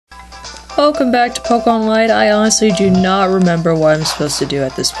Welcome back to Pokemon Light. I honestly do not remember what I'm supposed to do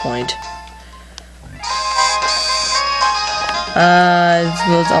at this point.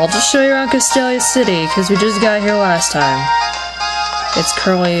 I'll just show you around Castelia City, because we just got here last time. It's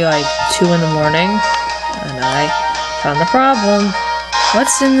currently like 2 in the morning, and I found the problem.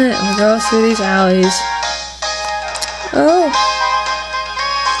 What's in the... we go through these alleys. Oh!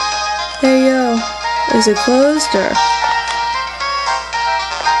 Hey yo, is it closed or...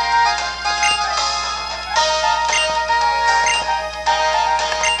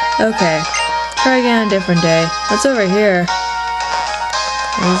 okay, try again a different day. What's over here?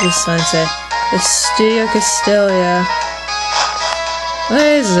 What does this sign say? The Studio Castelia. What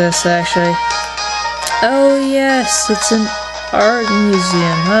is this, actually? Oh yes, it's an art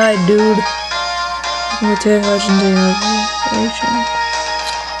museum. Hi, dude. Legendary information.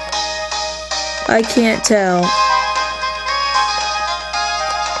 I can't tell.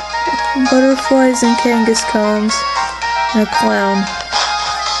 Butterflies and Kangaskhan's and a clown.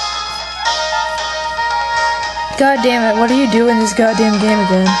 God damn it, what are you doing in this goddamn game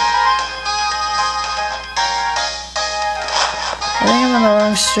again? I think I'm on the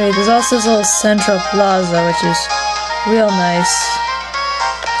wrong street. There's also this little Central Plaza, which is real nice.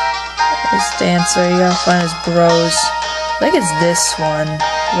 This dancer, you gotta find his bros. I think it's this one,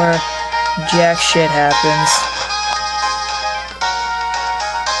 where jack shit happens.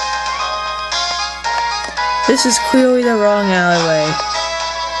 This is clearly the wrong alleyway.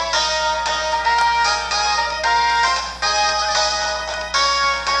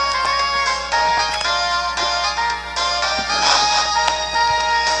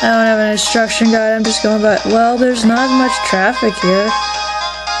 I don't have an instruction guide, I'm just going by. Well, there's not much traffic here.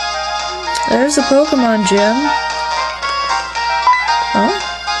 There's a Pokemon gym. Oh?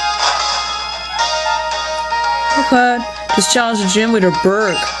 Hey, Cloud. Just challenged the gym leader,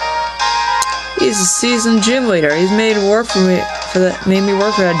 Berg. He's a seasoned gym leader. He's made me work for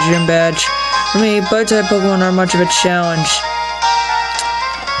that gym badge. For me, bug-type Pokemon aren't much of a challenge.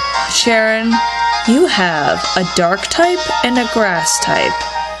 Sharon, you have a dark type and a grass type.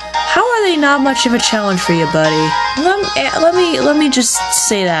 How are they not much of a challenge for you, buddy? Let me just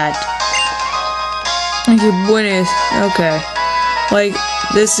say that. Okay. Like,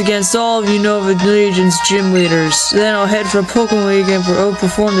 this against all of Unova Legion's gym leaders. Then I'll head for Pokemon League and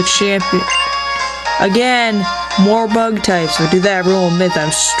outperform the champion. Again, more bug types. If I do that, everyone will admit that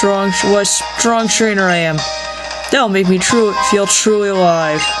I'm strong. What a strong trainer I am. That'll make me feel truly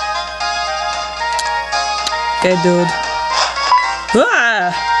alive. Okay, dude.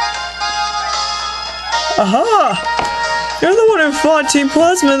 Ah! Aha! You're the one who fought Team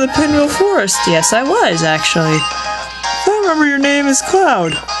Plasma in the Pinwheel Forest. Yes, I was, actually. I remember your name is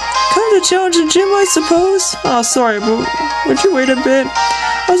Cloud. Come to challenge the gym, I suppose? Oh, sorry, but would you wait a bit?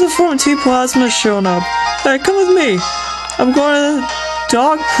 I was informed Team Plasma has shown up. Hey, come with me. I'm going to the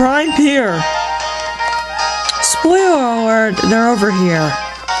Dog Prime Pier. Spoiler alert, they're over here.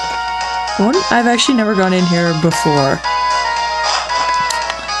 What? I've actually never gone in here before.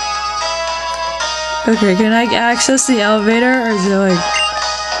 Okay, can I access the elevator, or is it like...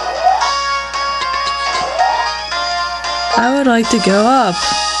 I would like to go up.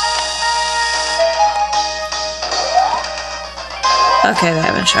 Okay, they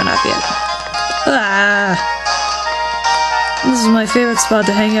haven't shown up yet. Ah! This is my favorite spot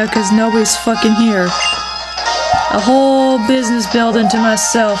to hang out because nobody's fucking here. A whole business building to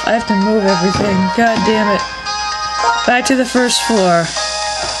myself. I have to move everything. God damn it. Back to the first floor.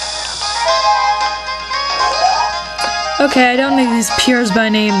 Okay, I don't need these piers by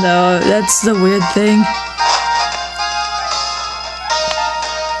name though. That's the weird thing.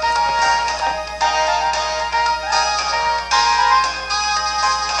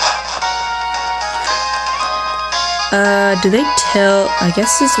 Do they tell... I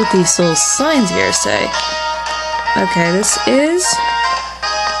guess this is what these little signs here say. Okay, this is...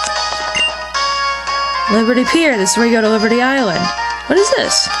 Liberty Pier. This is where you go to Liberty Island. What is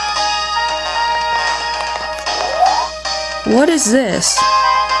this? What is this?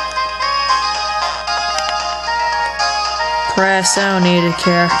 Press, I don't need to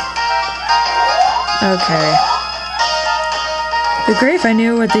care. Okay. It'd be great if I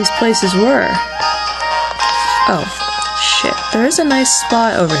knew what these places were. Oh, shit. There is a nice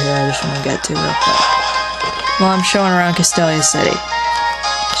spot over here I just want to get to real quick. While I'm showing around Castelia City.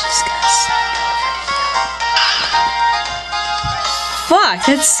 Just gonna sneak over here. Fuck!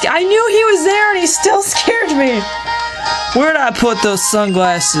 I knew he was there and he still scared me! Where'd I put those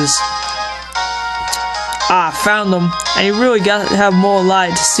sunglasses? Ah, found them. And you really got to have more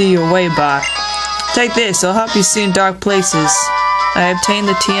light to see your way by. Take this, it'll help you see in dark places. I obtained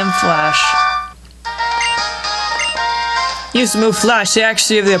the TM Flash. Use the move Flash, the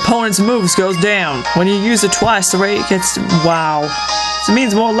accuracy of the opponent's moves goes down. When you use it twice, the rate gets... Wow. So it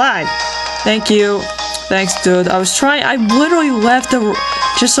means more lag. Thank you. Thanks, dude. I literally left the...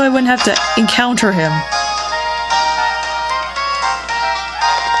 just so I wouldn't have to encounter him.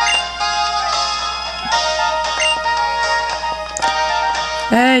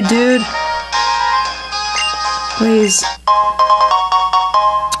 Hey, dude. Please.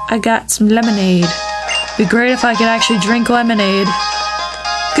 I got some lemonade. Be great if I could actually drink lemonade.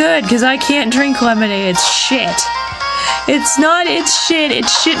 Good, because I can't drink lemonade. It's shit. It's not, it's shit.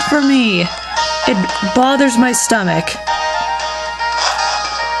 It's shit for me. It bothers my stomach.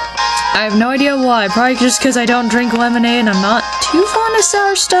 I have no idea why. Probably just because I don't drink lemonade and I'm not too fond of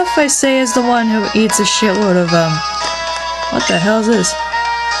sour stuff, I say as the one who eats a shitload of them. What the hell is this?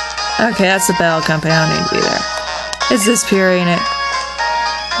 Okay, that's the Battle Company. I don't need to be there. It's this pier, ain't it?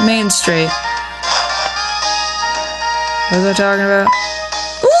 Main Street. What was I talking about?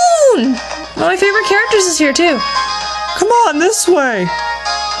 Ooh! One of my favorite characters is here, too. Come on, this way!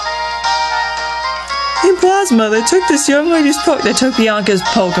 Hey, Plasma, they took this young lady's They took Bianca's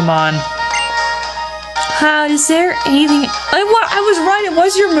Pokemon. How is there anything... I was right, it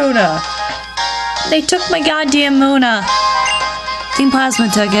was your Muna! They took my goddamn Muna. Team Plasma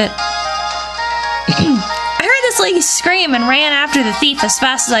took it. I heard this lady scream and ran after the thief as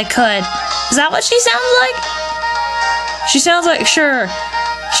fast as I could. Is that what she sounds like? She sounds like... Sure,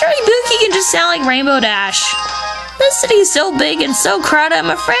 Ibuki can just sound like Rainbow Dash. This city is so big and so crowded, I'm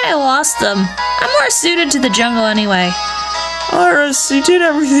afraid I lost them. I'm more suited to the jungle anyway. Iris, you did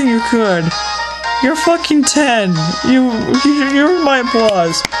everything you could. You're fucking 10. You earned my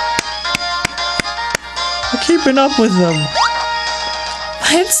applause. I'm keeping up with them.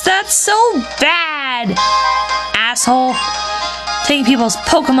 That's so bad, asshole. Taking people's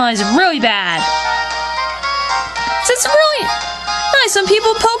Pokemon is really bad. It's really nice when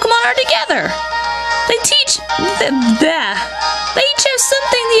people and Pokemon are together. They each have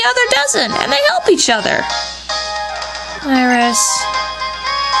something the other doesn't, and they help each other. Iris.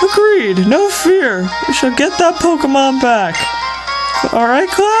 Agreed, no fear. We shall get that Pokemon back. Alright,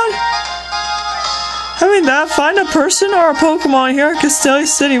 Cloud? Having that, find a person or a Pokemon here at Castelia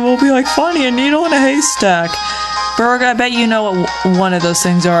City will be like finding a needle in a haystack. Berg, I bet you know what one of those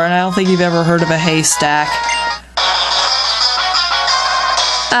things are, and I don't think you've ever heard of a haystack.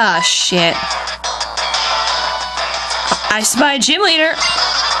 Ah, shit. I spy Gym Leader.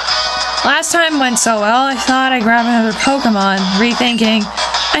 Last time went so well, I thought I'd grab another Pokemon, rethinking,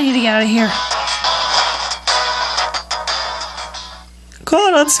 I need to get out of here. Come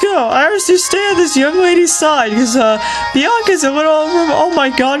on, let's go. Iris, you stay at this young lady's side, because Bianca's a little over. Oh my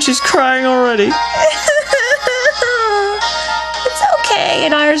god, she's crying already. It's okay.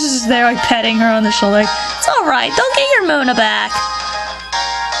 And Iris is just there, like, petting her on the shoulder. It's alright, they'll get your Mona back.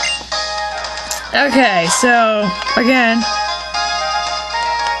 Okay, so, again.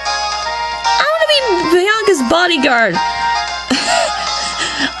 I want to be Bianca's bodyguard.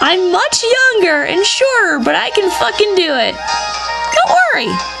 I'm much younger and shorter, but I can fucking do it. Don't worry.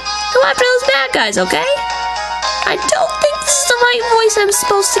 Go after those bad guys, okay? I don't think this is the right voice I'm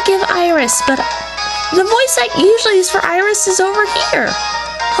supposed to give Iris, but the voice that usually is for Iris is over here.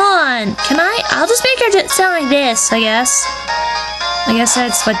 Hold on, can I? I'll just make her sound like this, I guess. I guess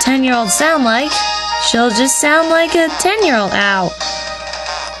that's what 10-year-olds sound like. She'll just sound like a 10-year-old. Ow.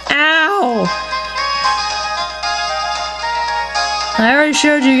 Ow! I already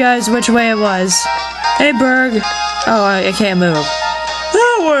showed you guys which way it was. Hey, Berg. Oh, I can't move.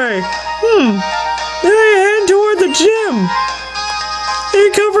 That way! Now you're heading toward the gym!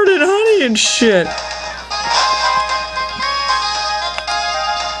 You're covered in honey and shit!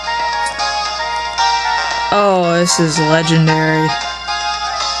 Oh, this is legendary.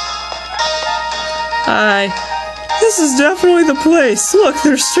 Hi. This is definitely the place. Look,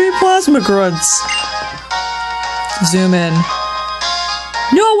 there's 3 plasma grunts. Zoom in.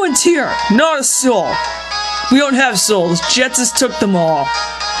 No one's here! Not a soul! We don't have souls. Ghetsis took them all.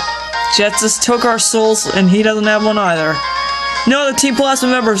 Ghetsis took our souls, and he doesn't have one either. None of the Team Plasma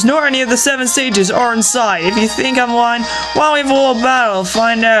members, nor any of the 7 sages are inside. If you think I'm lying, why don't we have a little battle to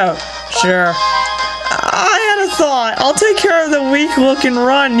find out? Sure. I had a thought. I'll take care of the weak-looking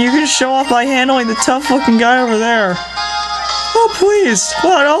run. You can show off by handling the tough-looking guy over there. Oh, please.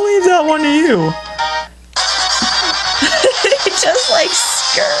 But I'll leave that one to you. Just like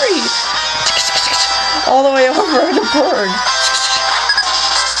scurry. All the way over to Berg.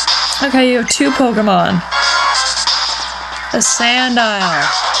 Okay, you have 2 Pokemon. A Sandile.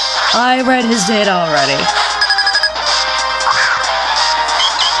 I read his data already.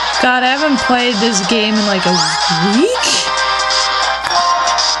 God, I haven't played this game in like a week?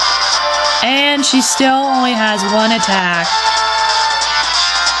 And she still only has one attack.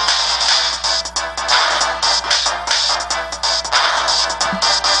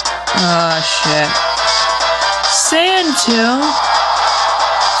 Oh, shit. Sand too.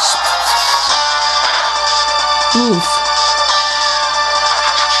 Oof.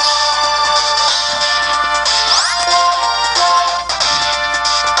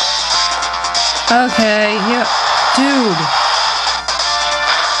 Okay, yeah, dude.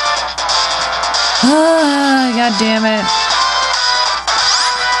 Ah, god damn it.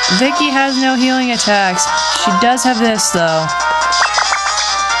 Vicky has no healing attacks. She does have this, though.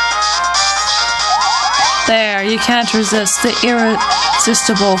 There, you can't resist the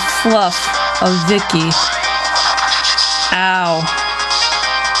irresistible fluff of Vicky. Ow.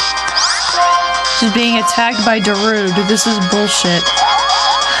 She's being attacked by Darude. This is bullshit.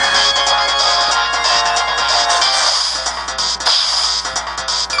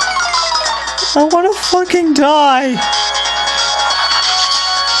 I wanna fucking die.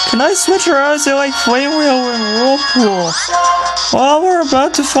 Can I switch her out to like Flame Wheel and Whirlpool? Well, we're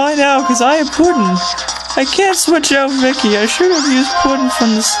about to find out because I am Puddin'. I can't switch out Vicky. I should have used Puddin'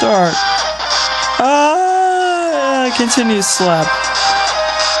 from the start. Continue slap.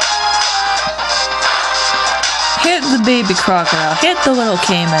 Hit the baby crocodile. Hit the little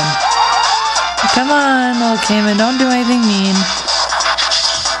caiman. Come on, little caiman. Don't do anything mean.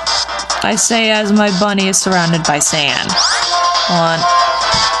 I say as my bunny is surrounded by sand. Hold on.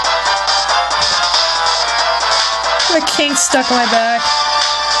 My kink stuck in my back.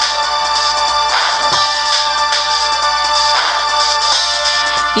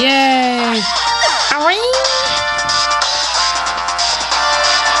 Yay! Owie!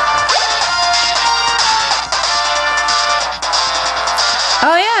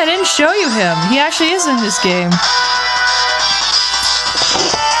 Oh yeah, I didn't show you him. He actually is in this game.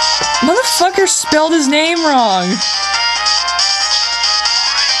 Motherfucker spelled his name wrong.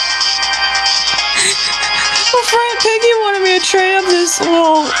 My friend Piggy wanted me to train up this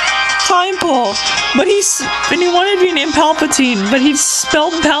little time pole, but he wanted me to name Palpatine, but he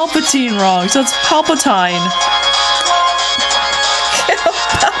spelled Palpatine wrong, so it's Palpatine.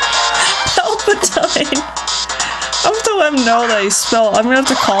 Palpatine. I'm gonna let him know that he spelled. I'm gonna have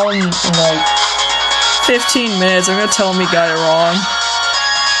to call him in like 15 minutes. I'm gonna tell him he got it wrong.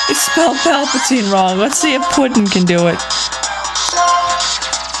 He spelled Palpatine wrong. Let's see if Puddin' can do it.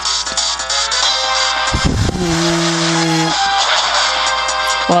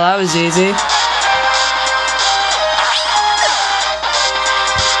 Well, that was easy.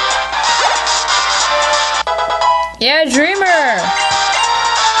 Yeah, Dreamer!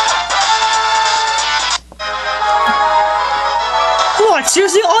 What?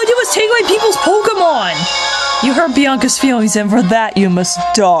 Seriously, all I did was take away people's Pokemon! You hurt Bianca's feelings, and for that you must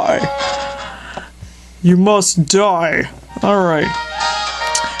die. You must die. Alright.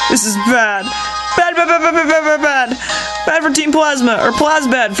 This is bad. Bad, bad, bad, bad, bad, bad, bad. Bad for Team Plasma, or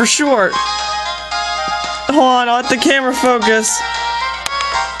Plasbad for short. Hold on, I'll let the camera focus.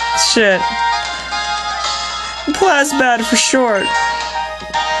 Shit. Plasbad for short.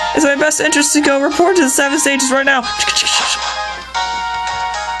 It's my best interest to go report to the 7 stages right now.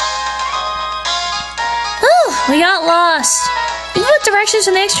 Oh, we got lost. Even with directions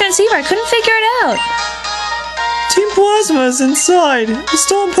from the next transceiver, I couldn't figure it out. Team Plasma is inside. The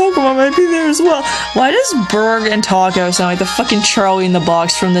stolen Pokemon might be there as well. Why does Berg and Taco sound like the fucking Charlie in the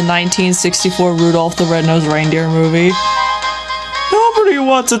Box from the 1964 Rudolph the Red-Nosed Reindeer movie? Nobody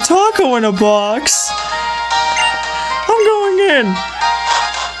wants a taco in a box. I'm going in.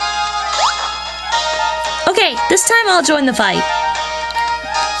 Okay, this time I'll join the fight.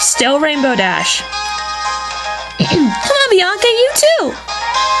 Still Rainbow Dash. Come on, Bianca, you too.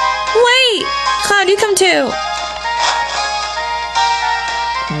 Wait, Cloud, you come too.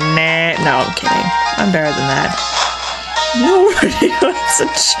 Nah, no, I'm kidding. I'm better than that. Nobody wants a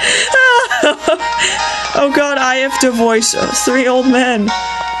Oh god, I have to voice 3 old men.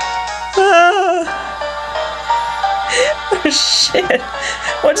 Oh shit.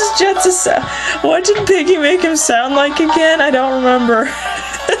 What does Ghetsis sound? What did Piggy make him sound like again? I don't remember.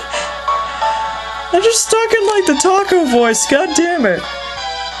 I'm just stuck in like the taco voice, god damn it.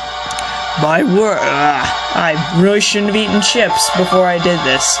 My word. I really shouldn't have eaten chips before I did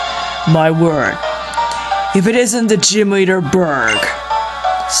this. My word. If it isn't the gym leader Berg.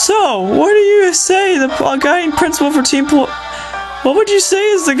 So, what do you say the guiding principle for Team What would you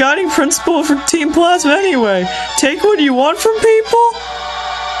say is the guiding principle for Team Plasma anyway? Take what you want from people?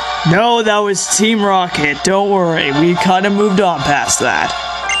 No, that was Team Rocket. Don't worry, we kind of moved on past that.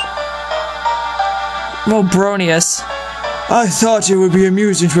 Bronius. I thought it would be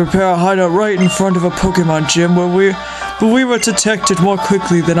amusing to prepare a hideout right in front of a Pokemon gym but we were detected more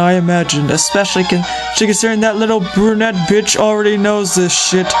quickly than I imagined, especially considering that little brunette bitch already knows this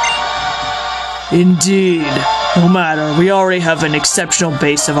shit. Indeed. No matter, we already have an exceptional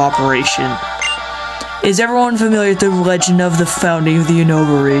base of operation. Is everyone familiar with the legend of the founding of the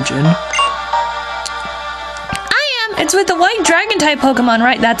Unova region? I am! It's with the white dragon-type Pokemon,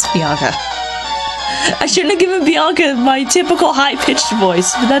 right? That's Bianca. I shouldn't have given Bianca my typical high-pitched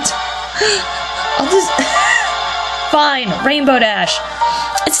voice, but that's... I'll just... Fine, Rainbow Dash.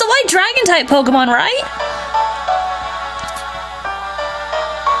 It's the white dragon-type Pokemon, right?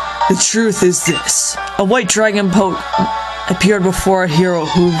 The truth is this. A white dragon appeared before a hero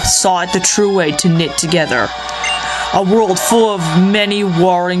who sought the true way to knit together a world full of many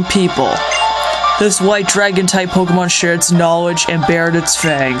warring people. This white dragon-type Pokemon shared its knowledge and bared its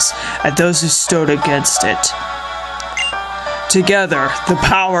fangs at those who stood against it. Together, the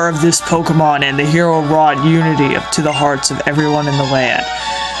power of this Pokemon and the hero brought unity up to the hearts of everyone in the land.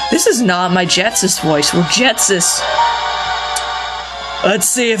 This is not my Ghetsis voice. We're Ghetsis. Let's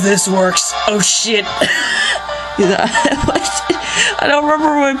see if this works. Oh shit. I don't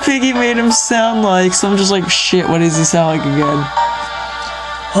remember what Piggy made him sound like, so I'm just like, shit, what does he sound like again?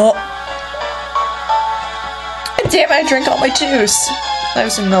 Oh. Damn, I drank all my juice. I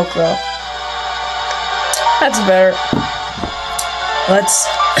have some milk though. That's better.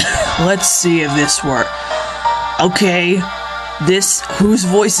 Let's see if this works. Okay. Whose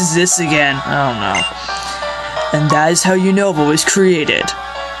voice is this again? I don't know. And that is how Unova was created.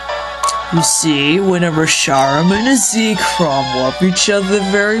 You see, whenever Sharam and a Zekrom love each other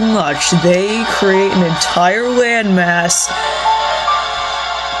very much, they create an entire landmass.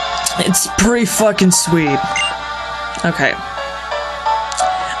 It's pretty fucking sweet. Okay.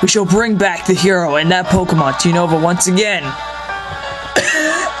 We shall bring back the hero and that Pokemon to Unova once again.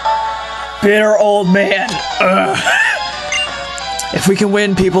 Bitter old man. Ugh. If we can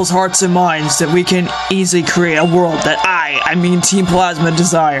win people's hearts and minds, then we can easily create a world that I mean Team Plasma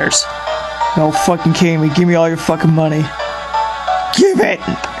desires. No fucking kidding me. Give me all your fucking money. Give it!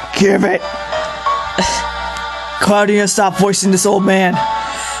 Give it! Claudia, stop voicing this old man.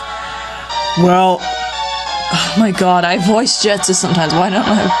 Well... Oh my god, I voice Ghetsis sometimes. Why don't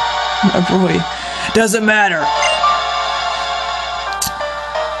I remember? Doesn't matter.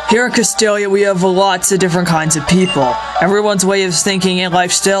 Here in Castelia, we have lots of different kinds of people. Everyone's way of thinking and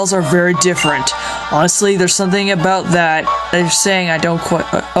lifestyles are very different. Honestly, there's something about that they're saying I don't quite...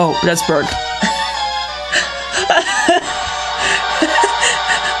 oh, that's Berg.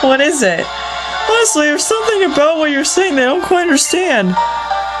 What is it? Honestly, there's something about what you're saying they don't quite understand.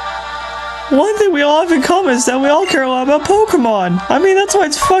 One thing we all have in common is that we all care a lot about Pokemon. I mean, that's why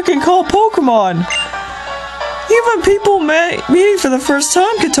it's fucking called Pokemon. Even people meeting for the first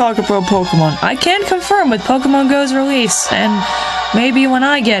time could talk about Pokemon. I can confirm with Pokemon Go's release, and maybe when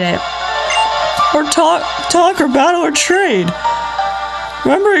I get it. Or talk or battle or trade.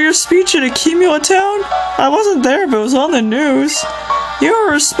 Remember your speech at Akimula Town? I wasn't there, but it was on the news. You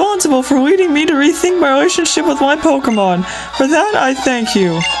were responsible for leading me to rethink my relationship with my Pokemon. For that, I thank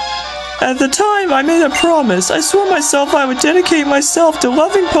you. At the time, I made a promise. I swore myself I would dedicate myself to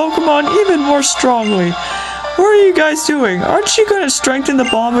loving Pokemon even more strongly. What are you guys doing? Aren't you going to strengthen the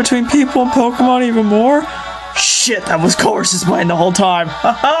bond between people and Pokemon even more? Shit, that was Colress's plan the whole time.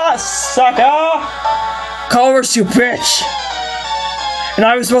 Haha, sucker! Colress, you bitch! And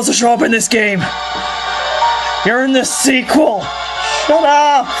I was supposed to show up in this game. You're in the sequel. Shut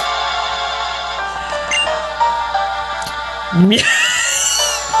up!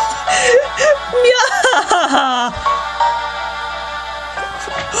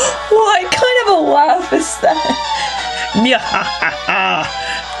 What kind of a laugh is that?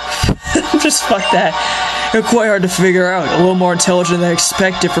 Just fuck that. It's quite hard to figure out. A little more intelligent than I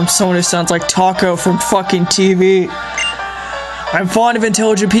expected from someone who sounds like Taco from fucking TV. I'm fond of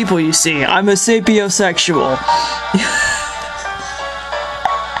intelligent people, you see. I'm a sapiosexual.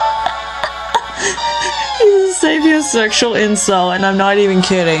 He's a sapiosexual incel, and I'm not even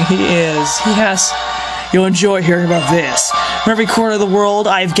kidding. He is. He has... You'll enjoy hearing about this. From every corner of the world,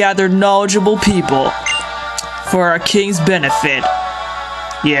 I've gathered knowledgeable people for our king's benefit.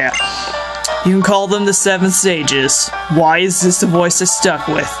 Yeah. You can call them the Seven Sages. Why is this the voice I stuck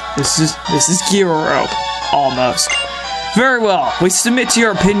with? This is Giroro. Almost. Very well. We submit to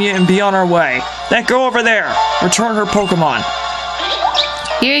your opinion and be on our way. Then go over there. Return her Pokemon.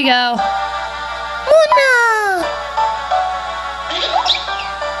 Here you go.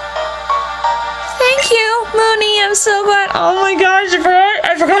 Thank you, Mooney. I'm so glad. Oh my gosh,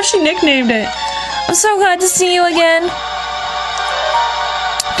 I forgot she nicknamed it. I'm so glad to see you again.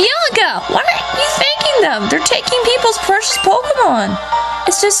 Bianca, why aren't you thanking them? They're taking people's precious Pokemon.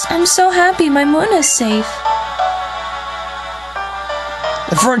 It's just, I'm so happy my moon is safe.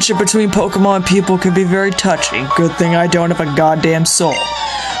 The friendship between Pokemon and people can be very touching. Good thing I don't have a goddamn soul.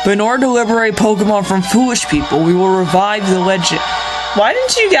 But in order to liberate Pokemon from foolish people, we will revive the legend. Why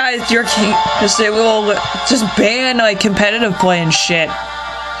didn't you guys, your king, just say we'll just ban like competitive play and shit?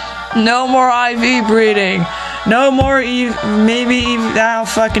 No more IV breeding. No more I don't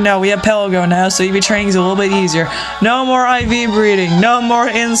fucking know. We have Pelago now, so EV training is a little bit easier. No more IV breeding. No more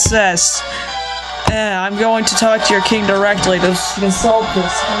incest. I'm going to talk to your king directly to consult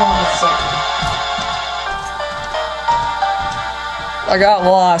this. Hold on a second. I got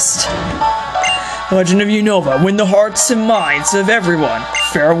lost. Legend of Unova, win the hearts and minds of everyone.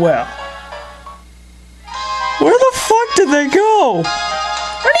 Farewell. Where the fuck did they go?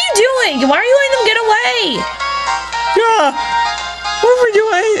 What are you doing? Why are you letting them get away? Yeah. What are we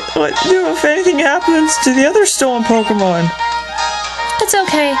doing? What do if anything happens to the other stolen Pokemon? It's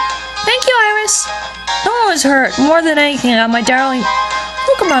okay. Thank you, Iris. No one was hurt. More than anything, I got my darling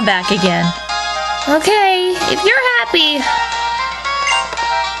Pokemon back again. Okay, if you're happy.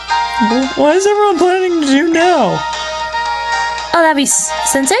 What is everyone planning to do now? Oh, that'd be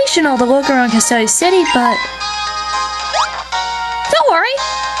sensational to look around Castelia City, but... Don't worry.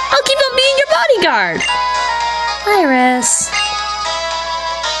 I'll keep on being your bodyguard. Iris.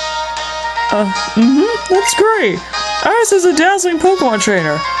 That's great. Iris is a dazzling Pokemon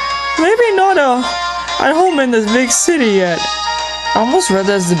trainer. Maybe not at home in this big city yet. I almost read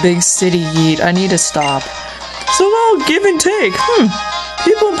that as the big city yeet. I need to stop. So well, give and take.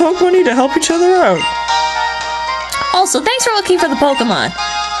 People in Pokemon need to help each other out. Also, thanks for looking for the Pokemon.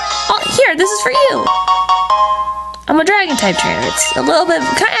 Oh, here, this is for you. I'm a dragon type trainer. It's a little bit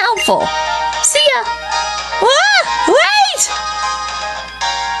kind of helpful. See ya. Ah, wait!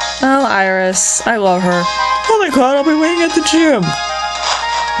 Oh, Iris. I love her. Oh my god, I'll be waiting at the gym.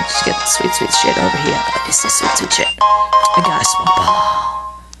 Let's get the sweet, sweet shit over here. Let me see sweet, sweet shit. I got a smoke ball.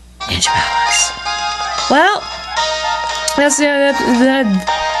 Ninja powers. Well, that's the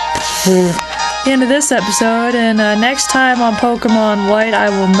end of this episode. And next time on Pokemon White, I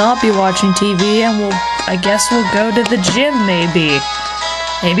will not be watching TV, and I guess we'll go to the gym. Maybe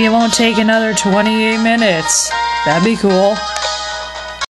it won't take another 28 minutes. That'd be cool.